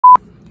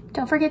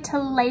Don't forget to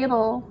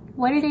label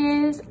what it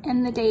is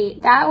and the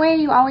date. That way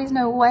you always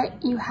know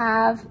what you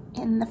have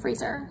in the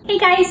freezer. Hey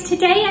guys,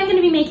 today I'm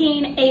gonna be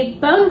making a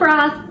bone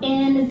broth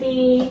in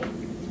the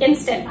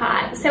Instant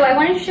Pot. So I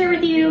wanted to share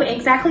with you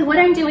exactly what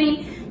I'm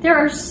doing. There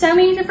are so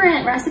many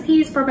different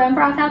recipes for bone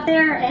broth out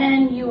there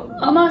and you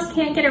almost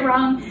can't get it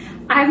wrong.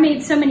 I've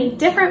made so many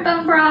different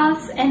bone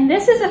broths and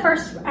this is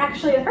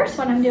actually the first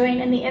one I'm doing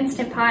in the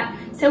Instant Pot.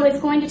 So it's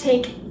going to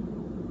take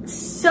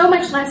so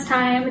much less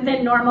time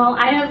than normal.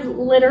 I have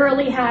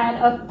literally had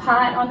a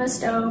pot on the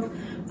stove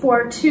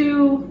for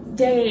 2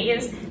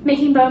 days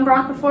making bone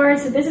broth before,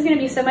 so this is going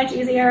to be so much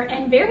easier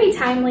and very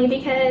timely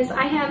because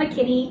I have a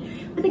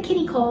kitty with a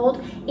kitty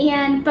cold,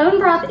 and bone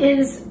broth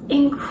is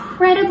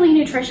incredibly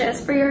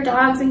nutritious for your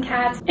dogs and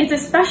cats. It's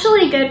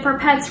especially good for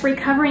pets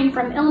recovering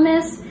from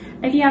illness.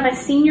 If you have a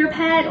senior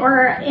pet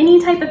or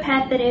any type of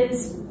pet that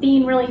is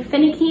being really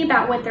finicky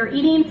about what they're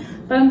eating,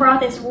 bone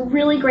broth is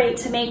really great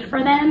to make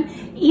for them.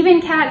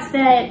 Even cats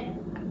that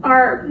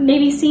are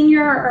maybe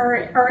senior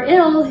or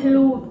ill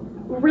who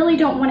really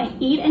don't want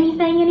to eat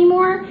anything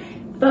anymore,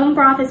 bone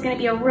broth is going to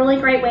be a really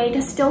great way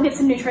to still get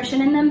some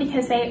nutrition in them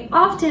because they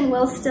often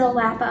will still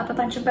lap up a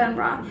bunch of bone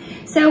broth.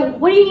 So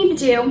what do you need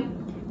to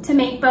do to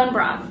make bone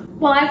broth?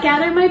 Well, I've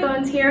gathered my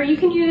bones here. You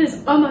can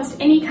use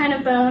almost any kind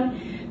of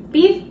bone.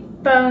 Beef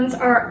bones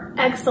are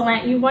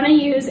excellent. You want to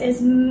use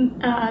as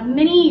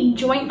many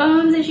joint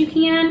bones as you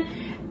can.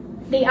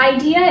 The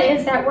idea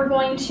is that we're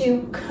going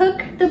to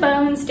cook the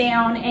bones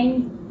down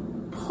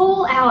and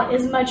pull out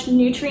as much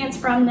nutrients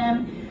from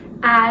them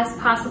as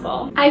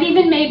possible. I've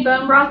even made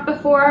bone broth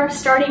before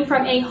starting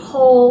from a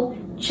whole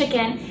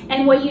chicken,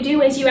 and what you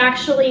do is you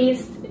actually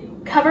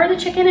cover the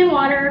chicken in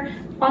water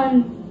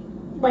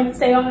on, like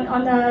say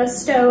on the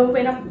stove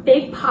in a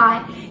big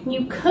pot, and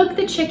you cook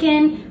the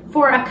chicken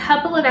for a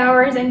couple of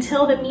hours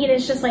until the meat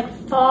is just like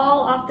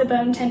fall off the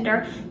bone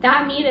tender.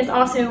 That meat is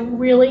also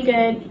really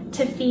good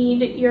to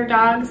feed your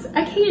dogs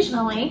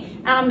occasionally,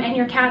 and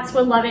your cats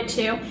would love it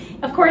too.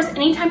 Of course,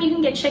 anytime you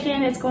can get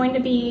chicken, it's going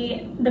to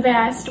be the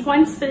best.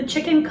 Once the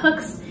chicken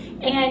cooks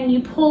and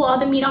you pull all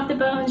the meat off the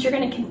bones, you're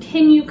gonna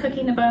continue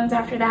cooking the bones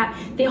after that.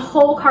 The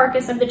whole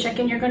carcass of the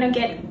chicken, you're gonna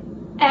get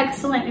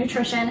excellent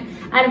nutrition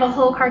out of a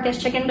whole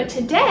carcass chicken. But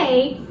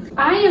today,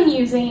 I am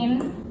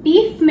using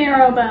beef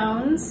marrow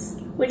bones,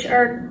 which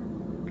are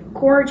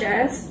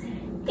gorgeous,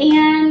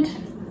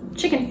 and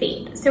chicken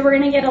feet. So we're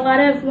gonna get a lot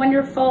of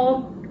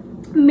wonderful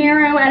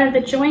marrow out of the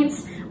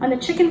joints on the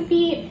chicken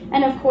feet,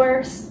 and of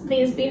course,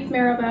 these beef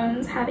marrow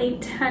bones have a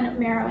ton of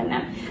marrow in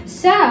them.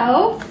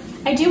 So,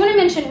 I do wanna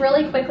mention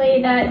really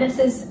quickly that this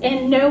is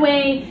in no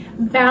way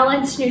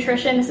balanced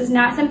nutrition. This is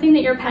not something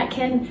that your pet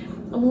can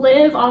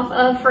live off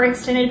of for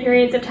extended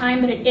periods of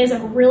time, but it is a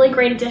really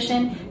great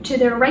addition to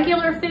their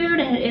regular food,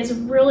 and it is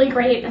really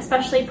great,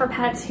 especially for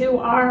pets who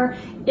are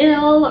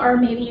ill or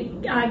maybe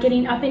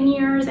getting up in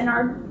years and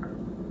are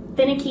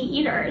finicky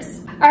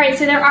eaters. All right,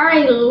 so there are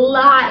a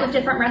lot of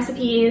different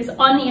recipes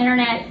on the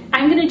internet.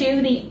 I'm gonna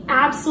do the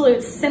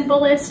absolute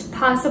simplest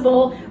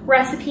possible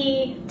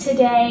recipe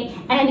today,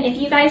 and if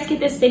you guys get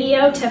this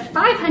video to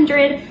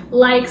 500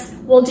 likes,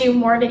 we'll do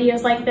more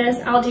videos like this.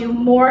 I'll do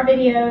more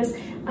videos,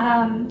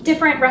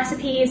 different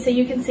recipes, so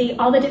you can see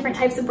all the different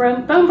types of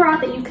bone broth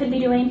that you could be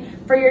doing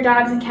for your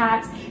dogs and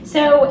cats.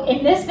 So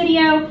in this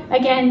video,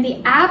 again,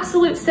 the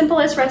absolute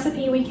simplest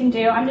recipe we can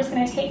do, I'm just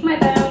gonna take my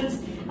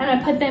bones, I'm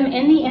gonna put them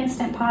in the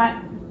Instant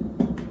Pot.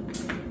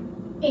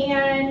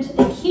 And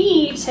the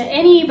key to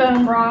any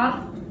bone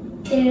broth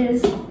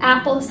is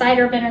apple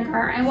cider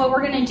vinegar. And what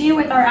we're gonna do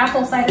with our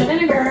apple cider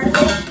vinegar,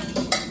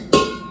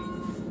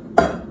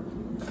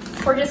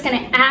 we're just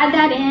gonna add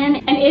that in,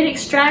 and it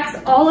extracts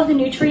all of the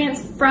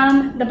nutrients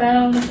from the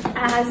bones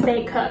as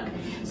they cook.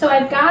 So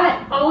I've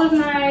got all of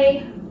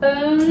my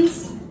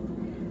bones,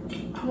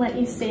 I'll let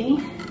you see,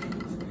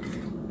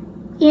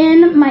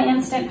 in my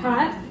Instant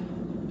Pot.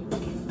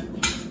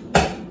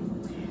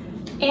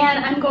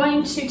 And I'm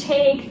going to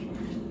take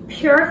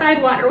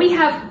purified water. We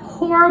have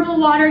horrible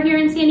water here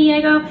in San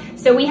Diego,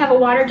 so we have a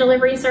water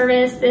delivery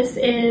service. This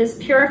is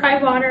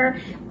purified water.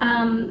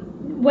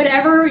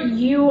 Whatever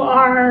you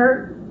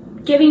are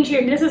giving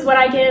to this is what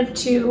I give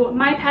to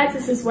my pets.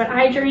 This is what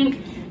I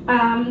drink.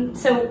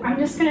 So I'm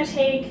just gonna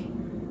take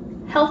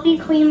healthy,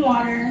 clean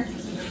water,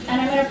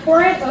 and I'm gonna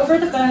pour it over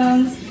the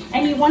bones.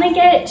 And you wanna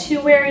get it to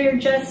where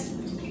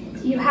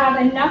you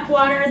have enough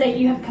water that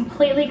you have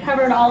completely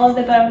covered all of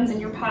the bones in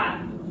your pot.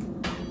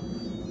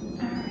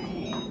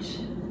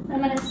 I'm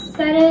gonna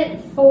set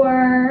it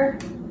for,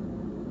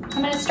 I'm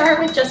gonna start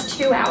with just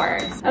 2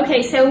 hours.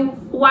 Okay, so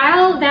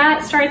while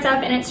that starts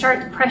up and it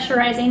starts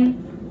pressurizing,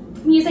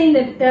 I'm using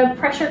the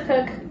pressure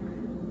cook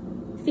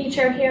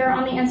feature here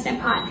on the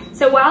Instant Pot.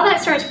 So while that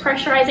starts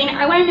pressurizing,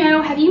 I wanna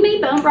know, have you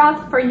made bone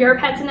broth for your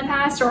pets in the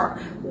past, or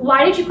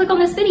why did you click on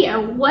this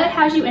video? What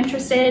has you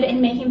interested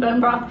in making bone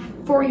broth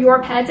for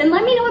your pets? And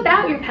let me know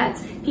about your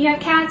pets. If you have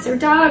cats or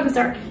dogs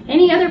or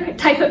any other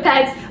type of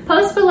pets,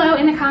 post below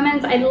in the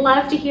comments. I'd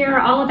love to hear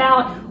all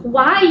about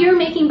why you're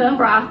making bone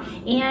broth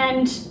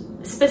and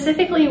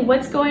specifically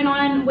what's going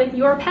on with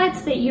your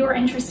pets that you are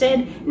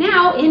interested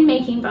now in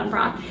making bone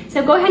broth.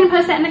 So go ahead and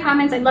post that in the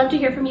comments. I'd love to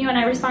hear from you, and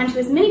I respond to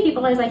as many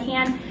people as I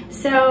can.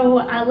 So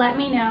let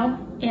me know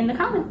in the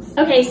comments.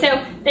 Okay,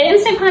 so the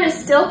Instant Pot is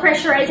still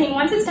pressurizing.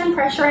 Once it's done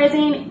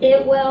pressurizing,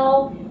 it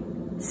will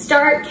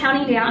start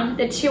counting down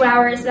the 2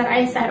 hours that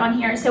I set on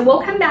here. So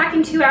we'll come back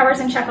in 2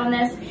 hours and check on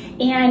this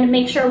and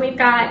make sure we've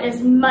got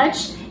as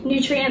much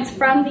nutrients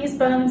from these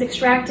bones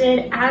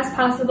extracted as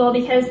possible,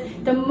 because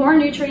the more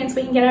nutrients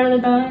we can get out of the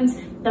bones,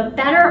 the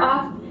better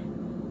off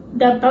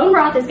the bone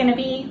broth is going to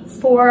be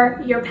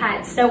for your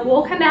pets. So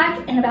we'll come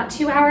back in about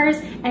 2 hours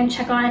and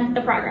check on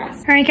the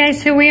progress. All right guys,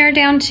 so we are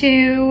down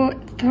to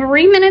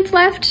 3 minutes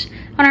left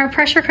on our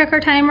pressure cooker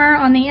timer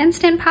on the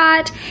Instant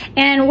Pot.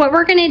 And what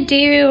we're going to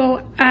do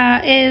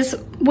is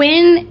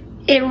when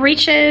it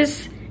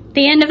reaches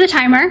the end of the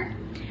timer,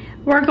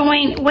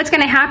 what's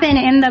going to happen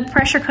in the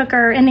pressure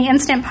cooker, in the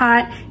Instant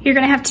Pot, you're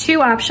going to have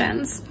two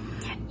options.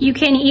 You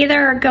can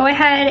either go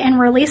ahead and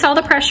release all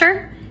the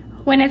pressure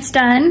when it's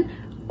done,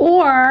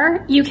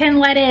 or you can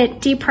let it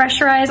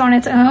depressurize on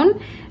its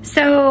own.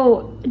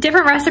 So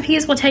different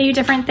recipes will tell you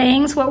different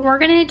things. What we're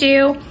going to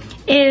do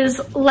is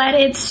let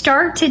it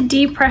start to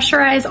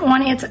depressurize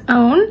on its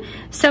own.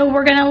 So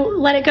we're going to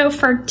let it go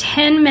for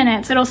 10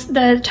 minutes.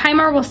 The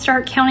timer will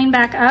start counting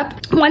back up.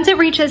 Once it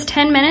reaches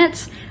 10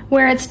 minutes,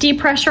 where it's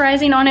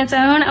depressurizing on its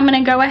own, I'm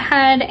gonna go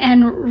ahead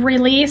and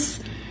release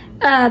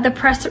the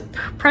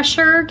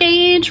pressure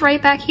gauge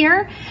right back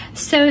here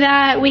so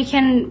that we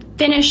can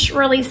finish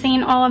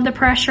releasing all of the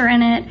pressure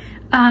in it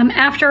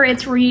after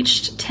it's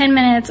reached 10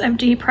 minutes of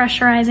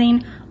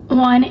depressurizing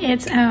on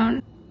its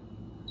own.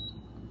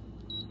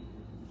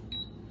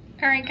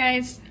 All right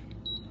guys,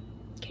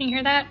 can you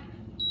hear that?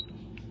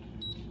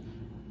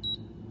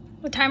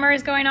 The timer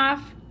is going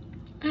off,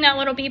 and that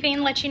little beeping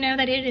lets you know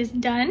that it is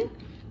done.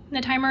 The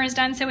timer is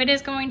done, so it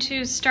is going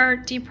to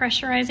start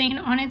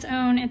depressurizing on its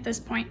own at this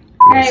point.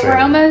 All right, we're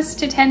almost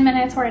to 10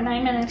 minutes. We're at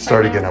 9 minutes.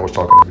 Start again, I was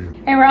talking to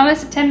you. And we're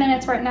almost at 10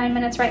 minutes. We're at 9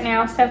 minutes right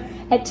now. So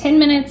at 10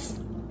 minutes,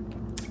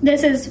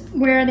 this is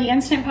where the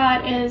Instant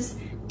Pot is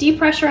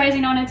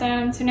depressurizing on its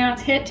own. So now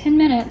it's hit 10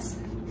 minutes.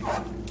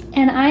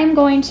 And I'm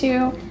going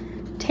to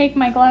take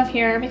my glove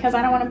here because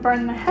I don't want to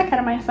burn the heck out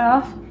of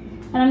myself.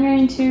 And I'm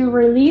going to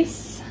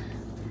release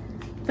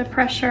the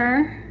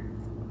pressure.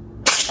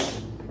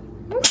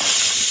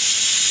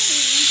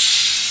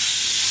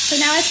 So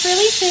now it's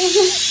releasing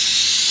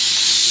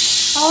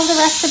all of the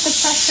rest of the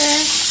pressure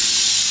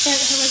that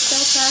was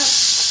built up.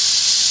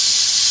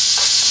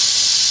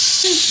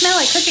 Didn't smell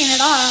like cooking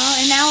at all,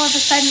 and now all of a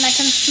sudden I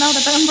can smell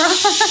the bone broth.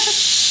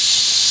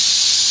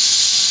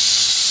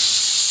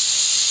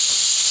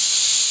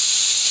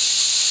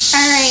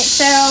 All right,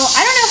 so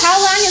I don't know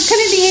how long it's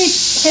gonna be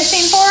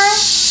hissing for.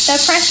 The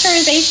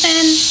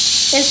pressurization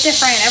is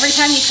different every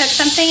time you cook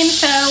something,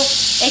 so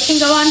it can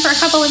go on for a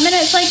couple of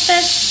minutes like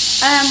this.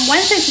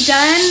 Once it's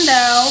done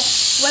though,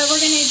 what we're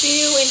gonna do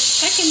is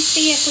check and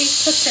see if we've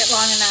cooked it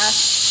long enough,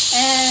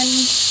 and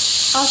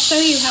I'll show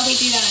you how we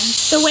do that.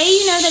 The way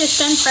you know that it's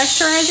done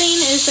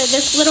pressurizing is that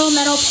this little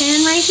metal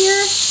pin right here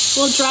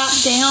will drop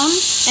down,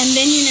 and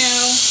then you know,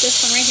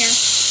 this one right here,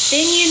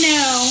 then you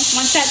know,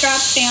 once that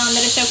drops down,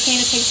 that it's okay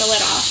to take the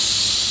lid off.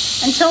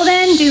 Until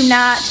then, do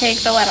not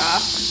take the lid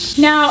off.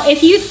 Now,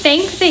 if you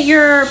think that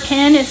your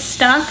pin is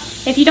stuck,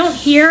 if you don't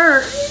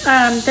hear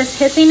this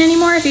hissing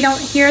anymore, if you don't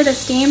hear the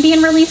steam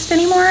being released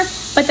anymore,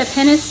 but the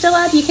pin is still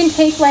up, you can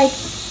take like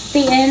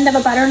the end of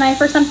a butter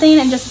knife or something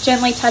and just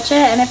gently touch it,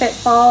 and if it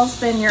falls,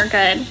 then you're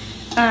good.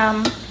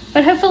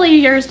 But hopefully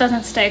yours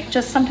doesn't stick,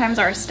 just sometimes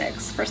ours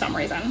sticks for some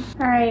reason.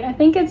 All right, I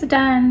think it's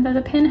done, though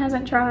the pin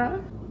hasn't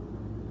dropped.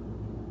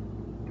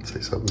 Say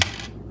something.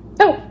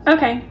 Oh,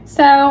 okay,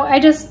 so I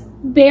just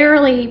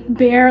barely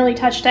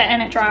touched it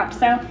and it dropped,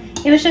 so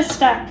it was just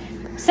stuck.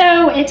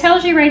 So it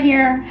tells you right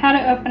here how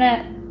to open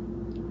it.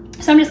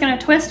 So I'm just gonna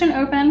twist and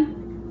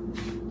open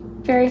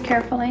very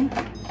carefully.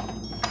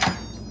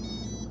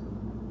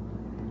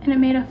 And it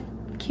made a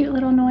cute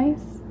little noise.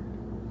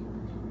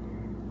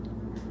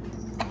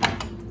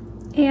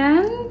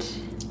 And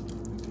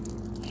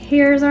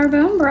here's our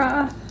bone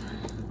broth.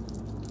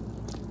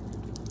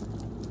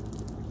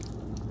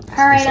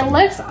 All right, it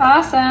looks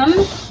awesome.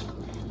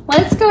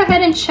 Let's go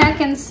ahead and check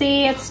and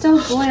see. It's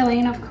still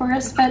boiling, of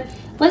course, but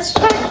let's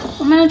check.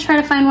 I'm gonna try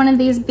to find one of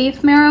these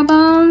beef marrow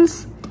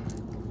bones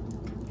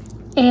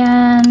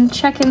and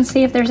check and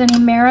see if there's any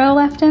marrow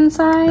left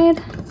inside.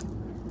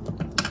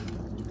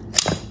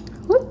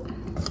 Whoop.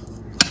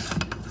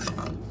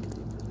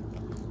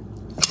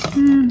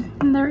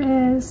 There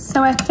is.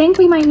 So I think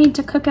we might need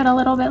to cook it a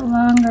little bit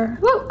longer.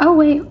 Whoa. Oh,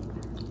 wait.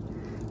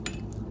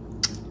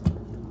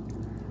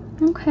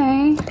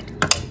 Okay.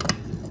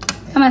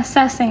 I'm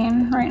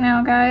assessing right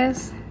now,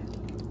 guys.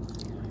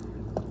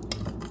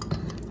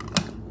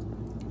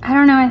 I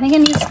don't know, I think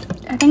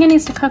it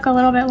needs to cook a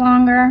little bit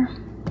longer.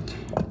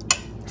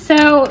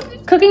 So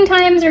cooking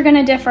times are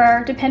gonna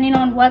differ depending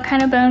on what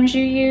kind of bones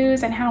you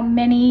use and how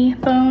many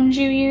bones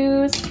you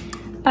use.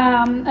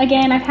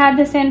 Again, I've had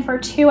this in for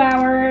 2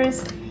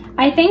 hours.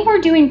 I think we're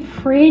doing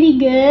pretty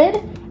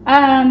good.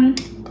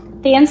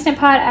 The Instant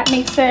Pot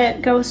makes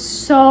it go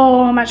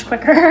so much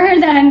quicker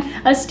than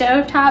a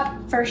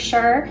stovetop for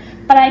sure.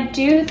 But I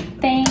do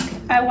think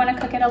I want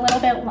to cook it a little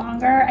bit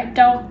longer. I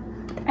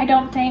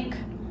don't think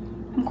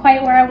I'm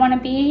quite where I want to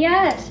be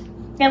yet.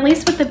 At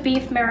least with the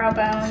beef marrow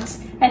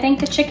bones. I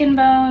think the chicken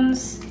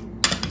bones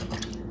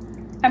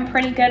I'm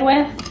pretty good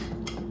with.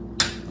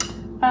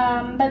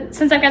 But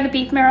since I've got the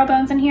beef marrow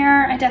bones in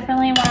here, I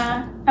definitely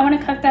want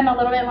to cook them a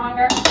little bit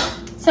longer.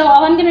 So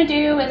all I'm gonna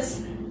do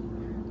is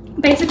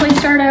basically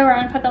start over.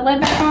 I'm gonna put the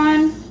lid back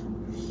on.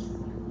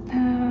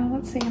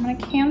 Let's see, I'm gonna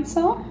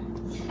cancel.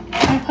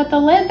 I'm gonna put the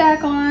lid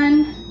back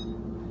on.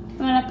 I'm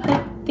gonna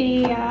put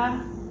the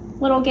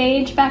little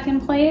gauge back in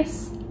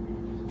place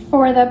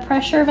for the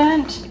pressure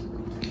vent.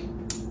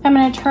 I'm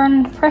gonna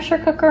turn the pressure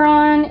cooker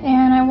on,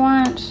 and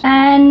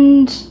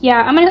I'm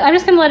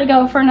just gonna let it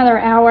go for another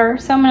hour.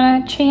 So I'm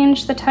gonna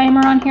change the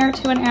timer on here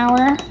to an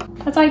hour.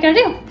 That's all you gotta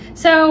do.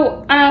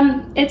 So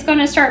it's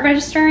gonna start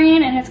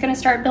registering, and it's gonna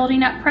start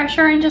building up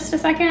pressure in just a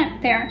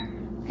second. There,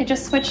 it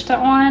just switched to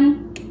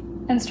on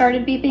and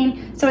started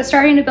beeping. So it's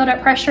starting to build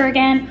up pressure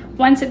again.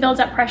 Once it builds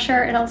up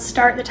pressure, it'll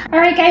start the timer.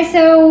 All right, guys,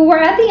 so we're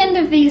at the end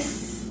of the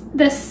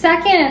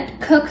second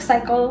cook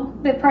cycle,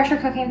 the pressure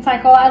cooking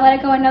cycle. I let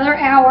it go another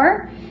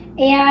hour,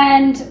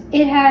 and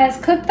it has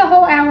cooked the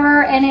whole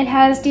hour, and it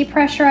has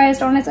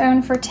depressurized on its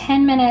own for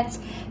 10 minutes.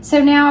 So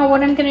now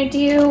what I'm gonna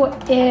do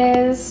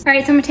is, all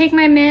right, so I'm gonna take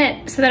my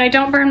mitt so that I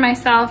don't burn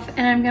myself,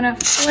 and I'm gonna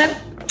flip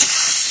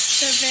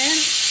the vent.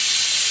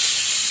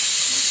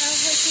 You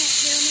probably can't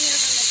hear me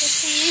over the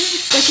nicotine,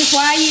 which is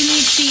why you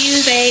need to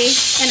use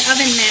an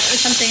oven mitt or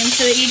something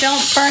so that you don't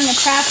burn the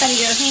crap out of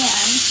your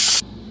hand.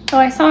 Oh,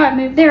 I saw it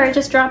move there. It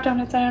just dropped on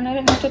its own. I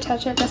didn't have to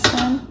touch it this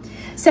time.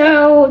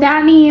 So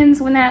that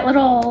means when that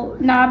little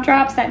knob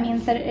drops, that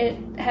means that it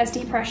has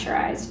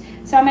depressurized.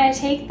 So I'm gonna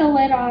take the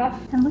lid off,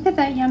 and look at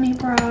that yummy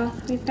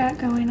broth we've got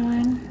going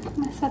on. I'm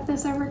gonna set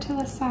this over to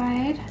the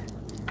side.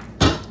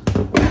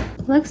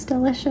 Looks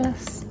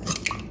delicious.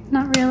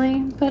 Not really,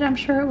 but I'm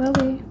sure it will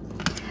be.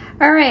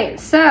 All right,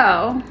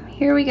 so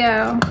here we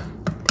go.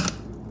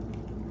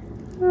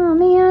 Oh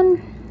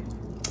man.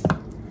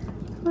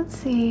 Let's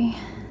see.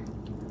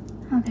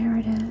 Oh, there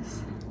it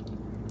is.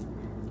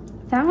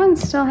 That one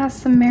still has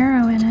some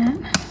marrow in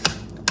it.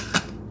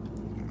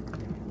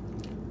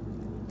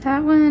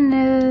 That one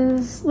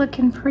is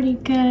looking pretty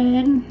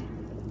good.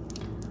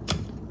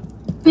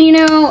 You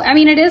know, I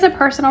mean, it is a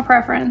personal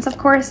preference. Of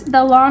course,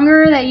 the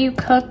longer that you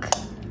cook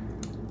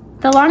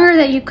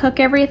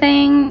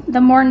everything,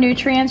 the more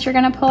nutrients you're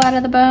gonna pull out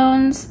of the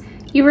bones.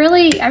 You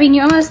really, I mean,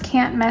 you almost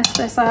can't mess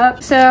this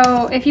up.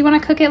 So if you wanna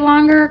cook it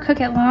longer,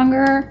 cook it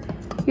longer.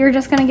 You're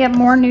just gonna get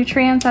more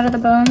nutrients out of the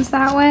bones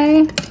that way.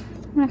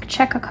 I'm gonna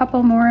check a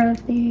couple more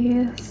of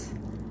these.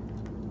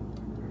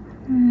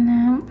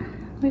 No,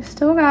 we've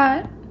still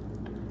got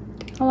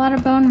a lot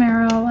of bone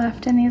marrow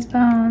left in these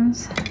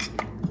bones.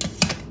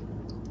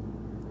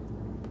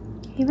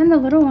 Even the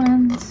little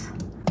ones.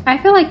 I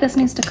feel like this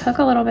needs to cook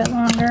a little bit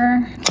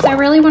longer because I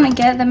really want to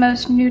get the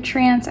most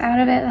nutrients out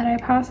of it that I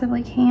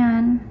possibly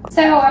can.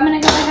 So I'm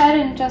gonna go ahead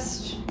and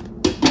just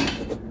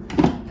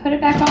put it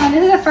back on.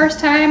 This is the first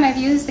time I've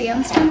used the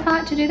Instant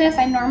Pot to do this.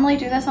 I normally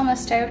do this on the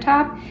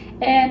stovetop,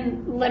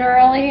 and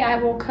literally I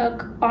will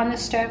cook on the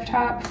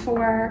stovetop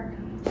for,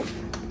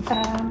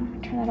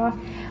 turn that off.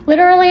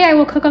 Literally I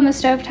will cook on the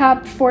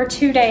stovetop for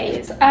 2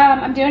 days.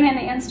 I'm doing it in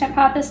the Instant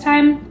Pot this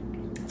time.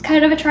 It's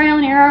kind of a trial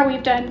and error.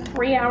 We've done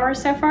 3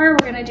 hours so far.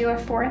 We're gonna do a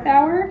 4th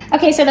hour.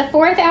 Okay, so the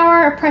 4th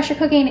hour of pressure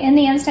cooking in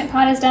the Instant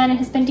Pot is done. It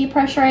has been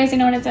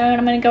depressurizing on its own.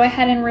 I'm gonna go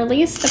ahead and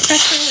release the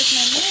pressure with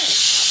my mitt.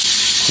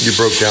 You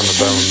broke down the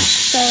bones.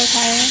 So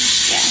tired,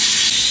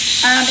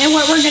 yeah. And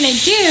what we're gonna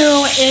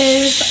do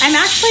is, I'm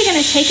actually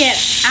gonna take it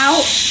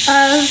out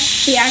of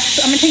the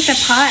I'm gonna take the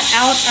pot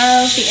out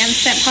of the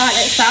Instant Pot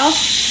itself,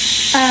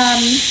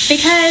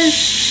 because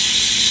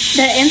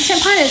the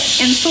Instant Pot is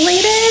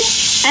insulated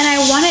and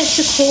I want it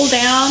to cool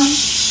down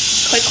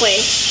quickly.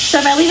 So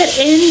if I leave it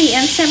in the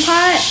Instant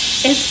Pot,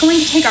 it's going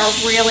to take a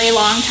really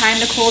long time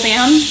to cool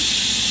down.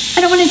 I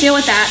don't want to deal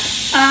with that.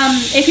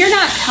 If you're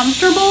not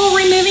comfortable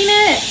removing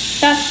it,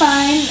 that's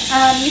fine.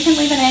 You can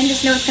leave it in,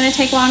 just know it's gonna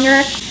take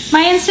longer.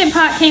 My Instant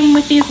Pot came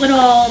with these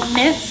little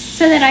mitts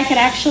so that I could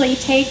actually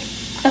take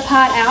the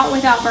pot out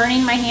without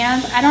burning my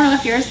hands. I don't know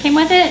if yours came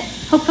with it.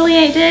 Hopefully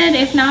it did.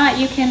 If not,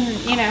 you can,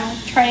 you know,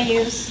 try to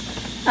use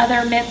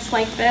other mitts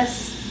like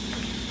this,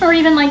 or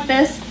even like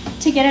this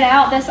to get it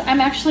out. This, I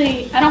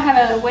don't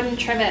have a wooden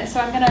trivet, so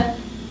I'm gonna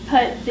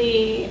put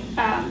the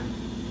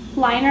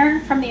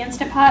liner from the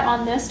Instant Pot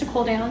on this to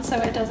cool down so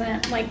it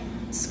doesn't like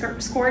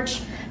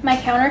scorch my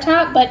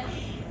countertop. But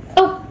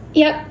oh,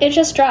 yep, it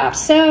just dropped.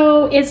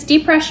 So it's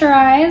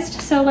depressurized.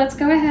 So let's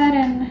go ahead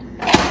and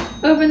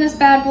open this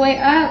bad boy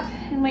up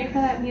and wait for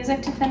that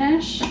music to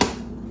finish.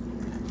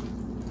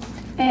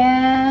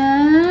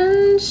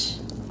 And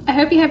I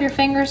hope you have your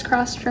fingers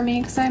crossed for me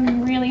because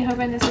I'm really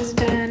hoping this is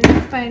done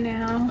by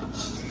now.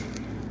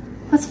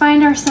 Let's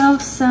find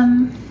ourselves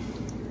some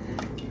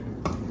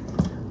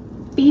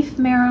beef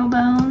marrow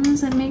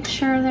bones and make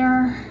sure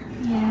they're,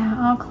 yeah,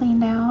 all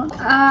cleaned out.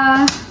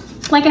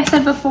 Like I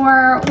said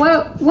before,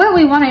 what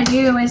we want to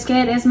do is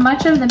get as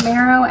much of the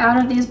marrow out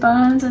of these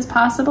bones as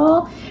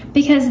possible,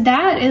 because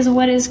that is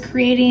what is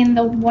creating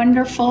the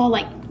wonderful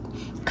like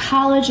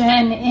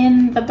collagen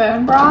in the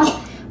bone broth,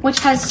 which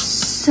has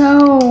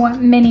so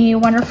many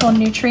wonderful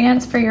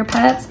nutrients for your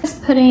pets.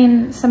 Just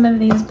putting some of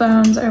these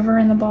bones over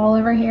in the bowl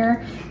over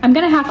here. I'm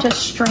gonna have to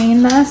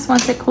strain this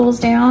once it cools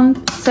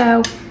down.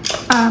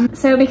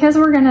 So because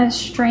we're gonna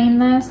strain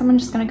this, I'm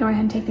just gonna go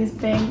ahead and take these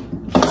big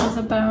pieces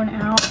of bone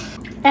out.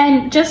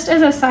 And just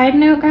as a side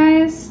note,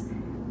 guys,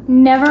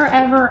 never,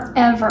 ever,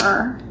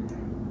 ever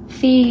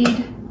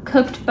feed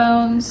cooked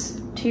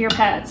bones to your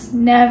pets.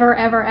 Never,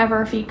 ever,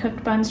 ever feed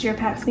cooked bones to your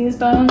pets. These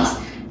bones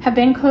have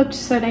been cooked,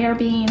 so they are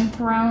being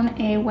thrown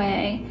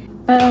away.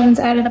 Bones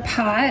out of the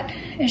pot,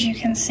 as you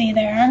can see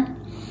there.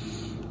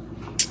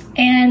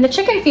 And the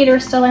chicken feet are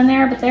still in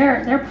there, but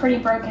they're pretty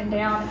broken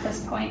down at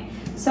this point.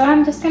 So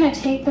I'm just gonna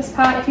take this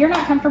pot. If you're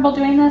not comfortable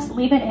doing this,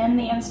 leave it in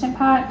the Instant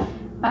Pot.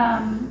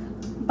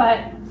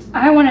 But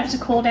I want it to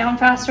cool down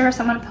faster,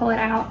 so I'm gonna pull it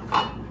out.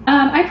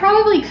 I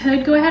probably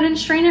could go ahead and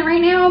strain it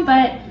right now,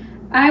 but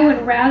I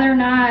would rather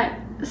not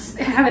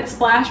have it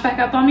splash back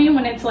up on me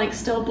when it's like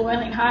still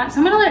boiling hot. So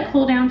I'm gonna let it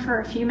cool down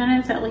for a few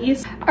minutes at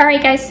least. All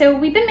right, guys, so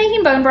we've been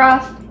making bone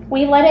broth.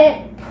 We let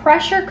it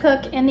pressure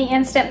cook in the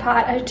Instant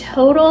Pot a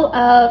total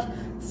of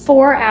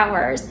 4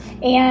 hours.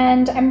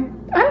 And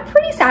I'm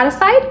pretty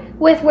satisfied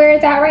with where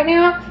it's at right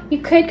now. You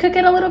could cook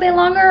it a little bit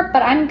longer,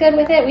 but I'm good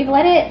with it. We've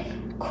let it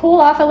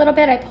cool off a little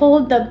bit. I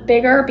pulled the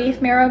bigger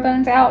beef marrow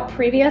bones out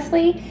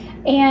previously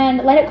and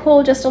let it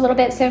cool just a little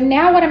bit. So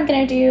now what I'm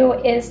gonna do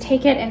is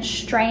take it and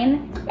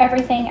strain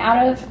everything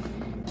out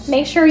of.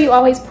 Make sure you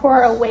always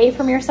pour away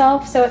from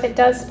yourself, so if it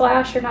does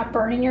splash, you're not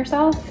burning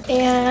yourself.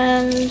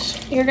 And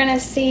you're gonna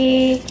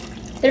see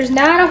there's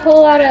not a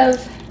whole lot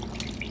of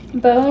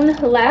bone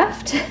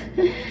left.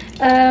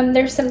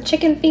 There's some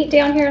chicken feet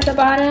down here at the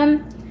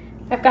bottom.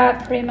 I've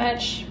got pretty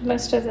much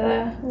most of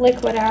the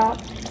liquid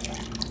out.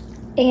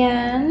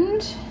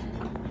 And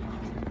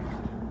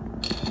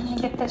I'm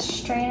gonna get this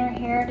strainer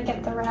here to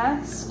get the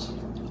rest.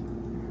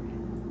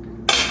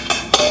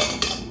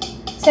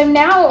 So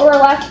now what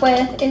we're left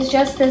with is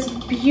just this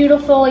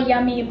beautiful,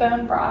 yummy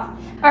bone broth.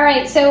 All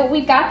right, so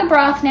we've got the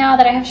broth now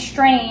that I have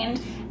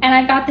strained, and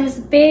I've got this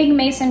big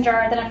mason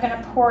jar that I'm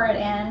gonna pour it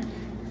in.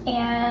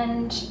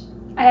 And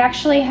I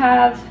actually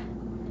have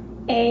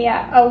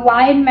a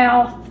wide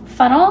mouth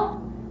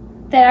funnel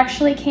that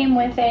actually came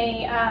with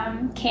a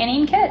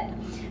canning kit.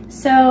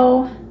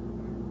 So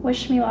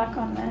wish me luck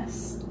on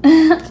this.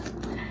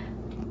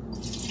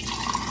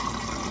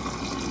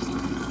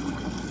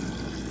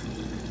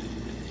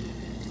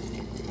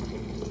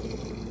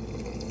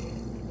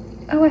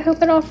 Oh, I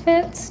hope it all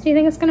fits. Do you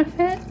think it's gonna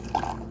fit?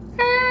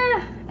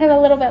 I have a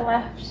little bit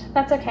left.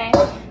 That's okay.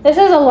 This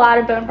is a lot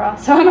of bone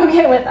broth, so I'm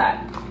okay with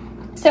that.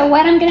 So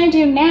what I'm gonna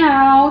do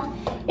now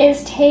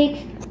is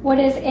take what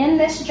is in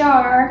this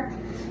jar,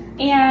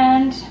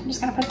 and I'm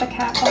just gonna put the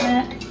cap on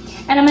it,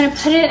 and I'm gonna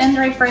put it in the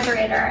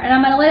refrigerator, and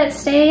I'm gonna let it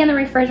stay in the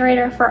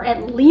refrigerator for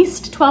at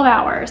least 12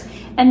 hours.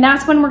 And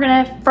that's when we're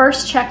gonna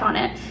first check on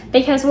it,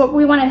 because what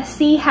we wanna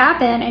see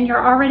happen, and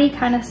you're already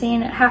kind of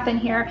seeing it happen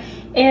here,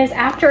 is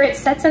after it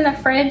sits in the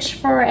fridge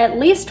for at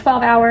least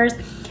 12 hours,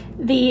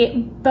 the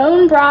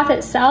bone broth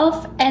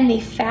itself and the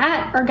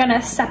fat are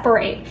gonna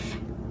separate.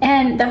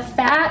 And the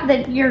fat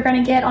that you're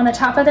gonna get on the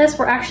top of this,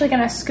 we're actually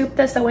gonna scoop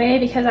this away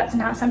because that's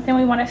not something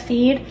we wanna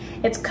feed.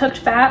 It's cooked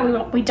fat,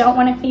 we don't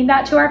wanna feed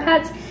that to our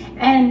pets.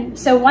 And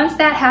so once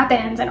that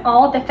happens and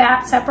all of the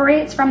fat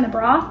separates from the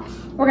broth,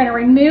 we're gonna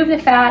remove the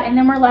fat, and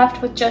then we're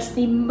left with just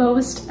the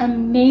most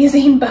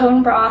amazing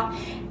bone broth.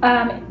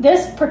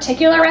 This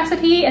particular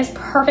recipe is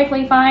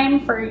perfectly fine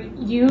for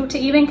you to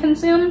even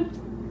consume.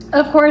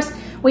 Of course,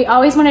 we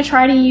always wanna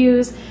try to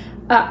use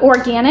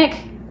organic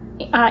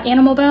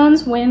animal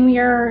bones when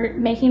you're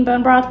making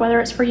bone broth, whether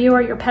it's for you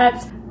or your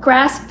pets.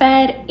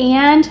 Grass-fed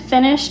and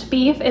finished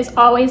beef is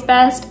always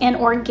best, and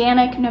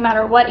organic, no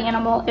matter what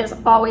animal, is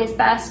always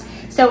best.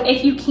 So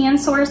if you can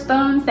source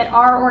bones that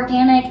are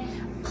organic,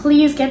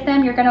 please get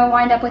them. You're gonna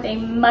wind up with a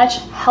much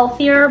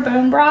healthier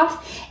bone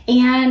broth.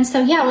 And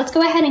so yeah, let's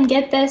go ahead and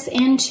get this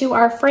into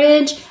our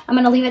fridge. I'm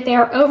gonna leave it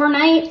there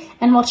overnight,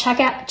 and we'll check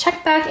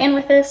back in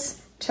with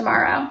this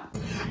tomorrow.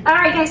 All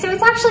right, guys, so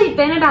it's actually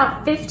been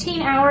about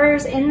 15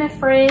 hours in the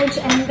fridge,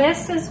 and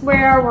this is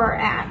where we're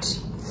at.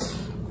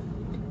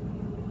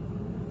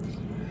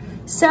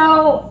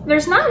 So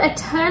there's not a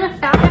ton of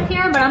fat up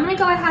here, but I'm gonna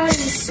go ahead and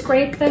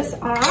scrape this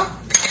off.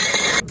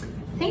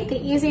 I think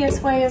the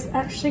easiest way is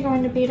actually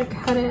going to be to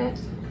cut it.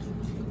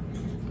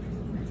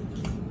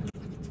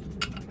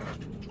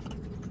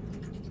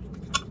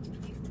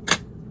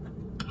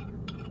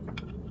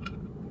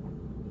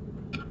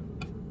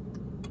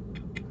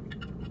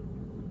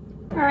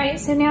 All right,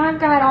 so now I've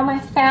got all my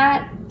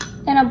fat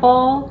in a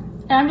bowl,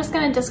 and I'm just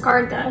gonna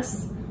discard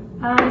this.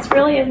 It's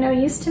really of no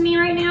use to me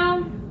right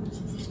now.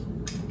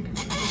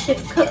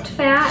 It's cooked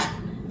fat.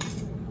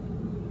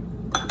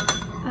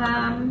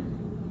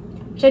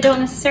 which I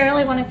don't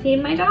necessarily want to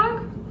feed my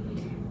dog.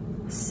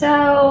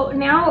 So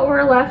now what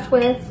we're left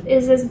with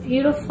is this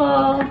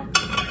beautiful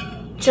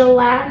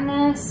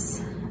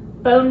gelatinous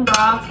bone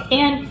broth.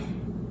 And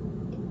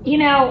you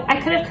know,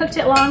 I could have cooked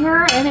it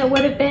longer and it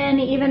would have been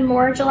even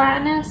more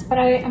gelatinous, but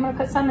I'm gonna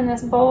put some in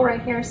this bowl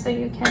right here so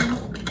you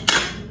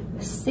can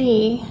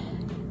see.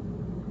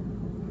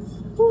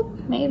 Ooh,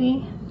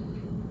 maybe.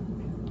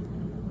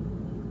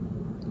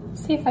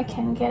 Let's see if I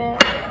can get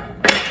it.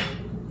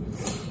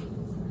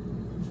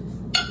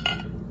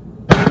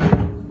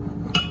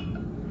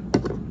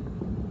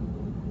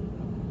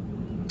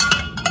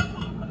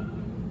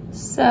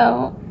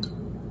 So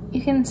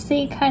you can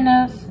see kind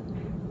of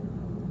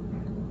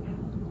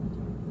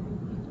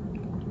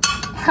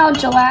how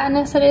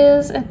gelatinous it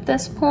is at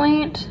this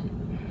point.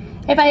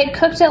 If I had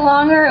cooked it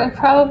longer, it would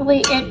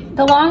probably,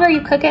 the longer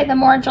you cook it, the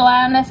more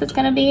gelatinous it's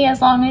gonna be,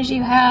 as long as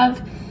you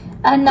have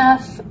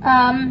enough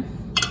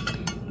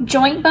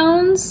joint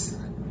bones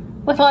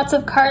with lots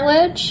of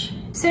cartilage.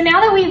 So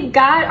now that we've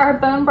got our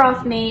bone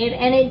broth made,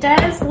 and it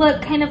does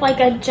look kind of like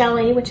a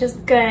jelly, which is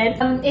good.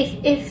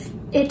 If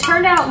it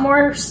turned out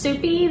more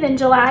soupy than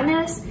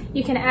gelatinous,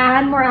 you can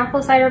add more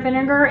apple cider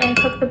vinegar and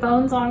cook the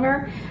bones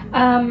longer.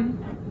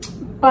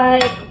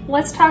 But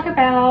let's talk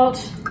about,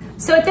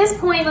 so at this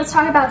point, let's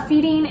talk about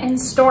feeding and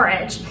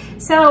storage.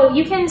 So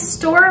you can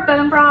store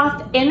bone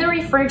broth in the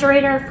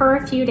refrigerator for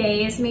a few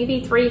days,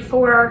 maybe 3,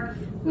 4,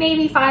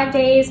 maybe 5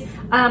 days.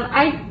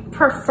 I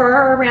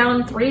prefer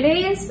around 3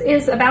 days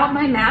is about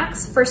my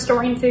max for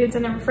storing foods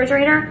in the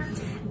refrigerator.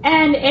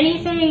 And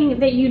anything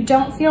that you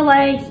don't feel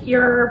like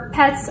your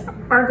pets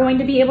are going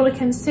to be able to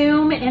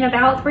consume in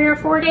about 3 or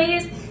 4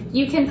 days,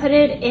 you can put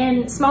it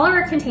in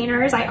smaller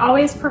containers. I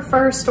always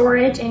prefer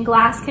storage in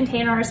glass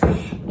containers,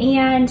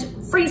 and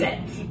freeze it.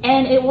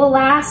 And it will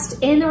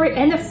last in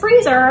the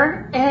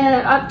freezer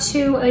up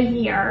to a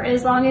year,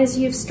 as long as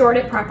you've stored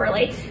it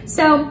properly.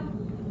 So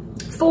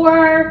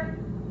for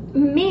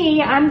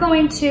me, I'm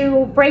going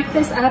to break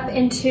this up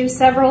into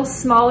several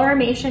smaller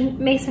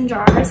mason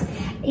jars,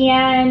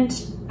 and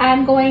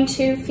I'm going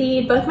to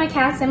feed both my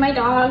cats and my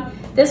dog.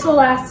 This will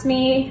last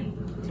me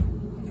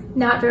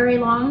not very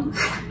long,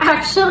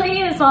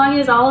 actually, as long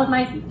as all of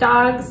my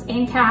dogs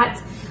and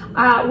cats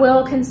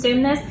will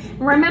consume this.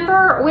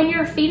 Remember, when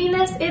you're feeding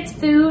this, it's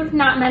food,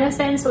 not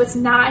medicine, so it's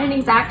not an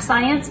exact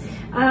science.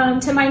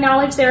 To my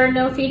knowledge, there are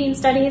no feeding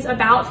studies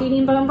about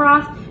feeding bone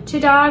broth to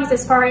dogs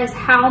as far as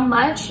how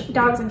much,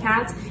 dogs and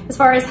cats, as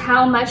far as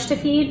how much to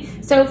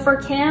feed. So for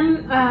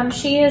Kim,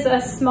 she is a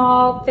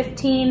small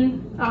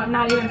 15,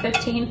 not even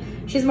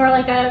 15, she's more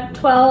like a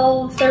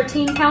 12,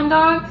 13 pound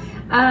dog.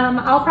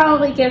 I'll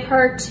probably give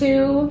her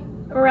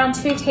around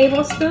 2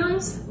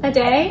 tablespoons a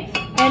day,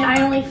 and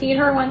I only feed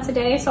her once a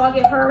day, so I'll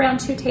give her around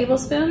 2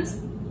 tablespoons.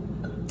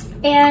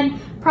 And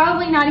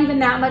probably not even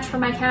that much for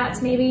my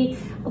cats, maybe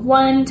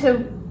 1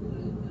 to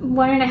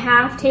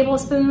 1.5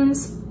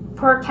 tablespoons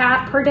per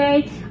cat per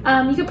day.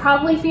 You could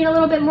probably feed a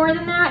little bit more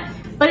than that,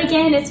 but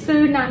again, it's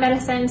food, not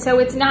medicine, so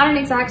it's not an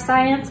exact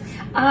science.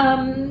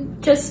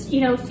 Just, you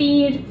know,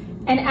 feed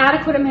an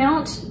adequate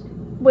amount,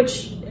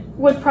 which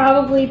would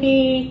probably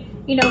be,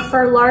 you know,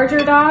 for larger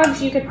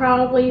dogs, you could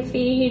probably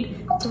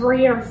feed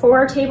 3 or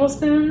 4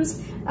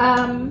 tablespoons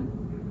at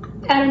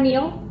a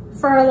meal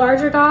for a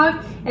larger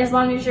dog, as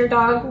long as your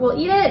dog will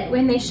eat it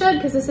when they should,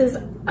 because this is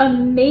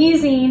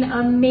amazing,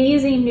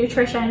 amazing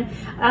nutrition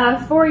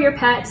for your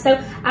pet. So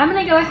I'm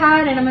gonna go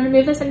ahead and I'm gonna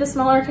move this into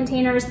smaller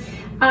containers,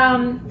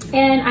 and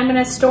I'm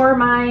gonna store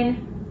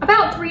mine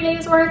about 3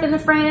 days worth in the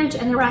fridge,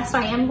 and the rest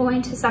I am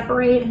going to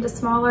separate into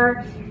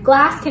smaller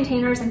glass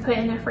containers and put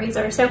in the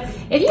freezer. So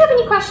if you have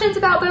any questions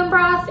about bone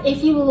broth,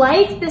 if you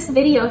like this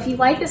video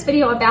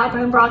about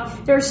bone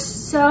broth, there's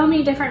so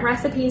many different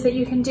recipes that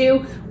you can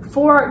do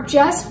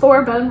just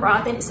for bone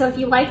broth. And so if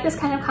you like this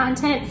kind of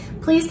content,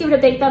 please give it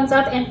a big thumbs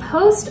up and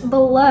post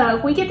below.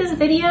 If we get this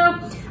video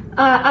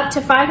up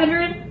to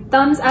 500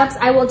 thumbs ups,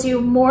 I will do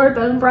more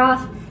bone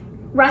broth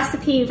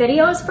recipe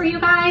videos for you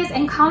guys,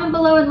 and comment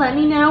below and let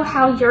me know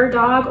how your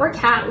dog or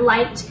cat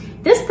liked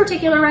this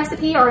particular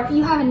recipe, or if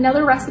you have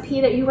another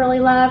recipe that you really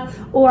love,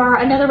 or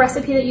another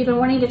recipe that you've been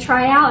wanting to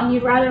try out and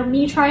you'd rather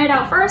me try it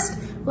out first,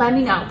 let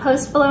me know.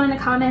 Post below in the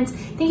comments.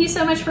 Thank you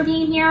so much for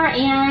being here,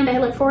 and I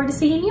look forward to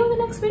seeing you in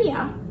the next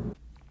video.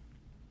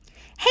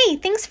 Hey,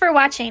 thanks for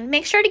watching.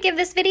 Make sure to give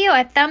this video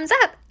a thumbs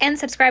up and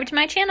subscribe to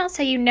my channel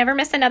so you never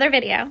miss another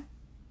video.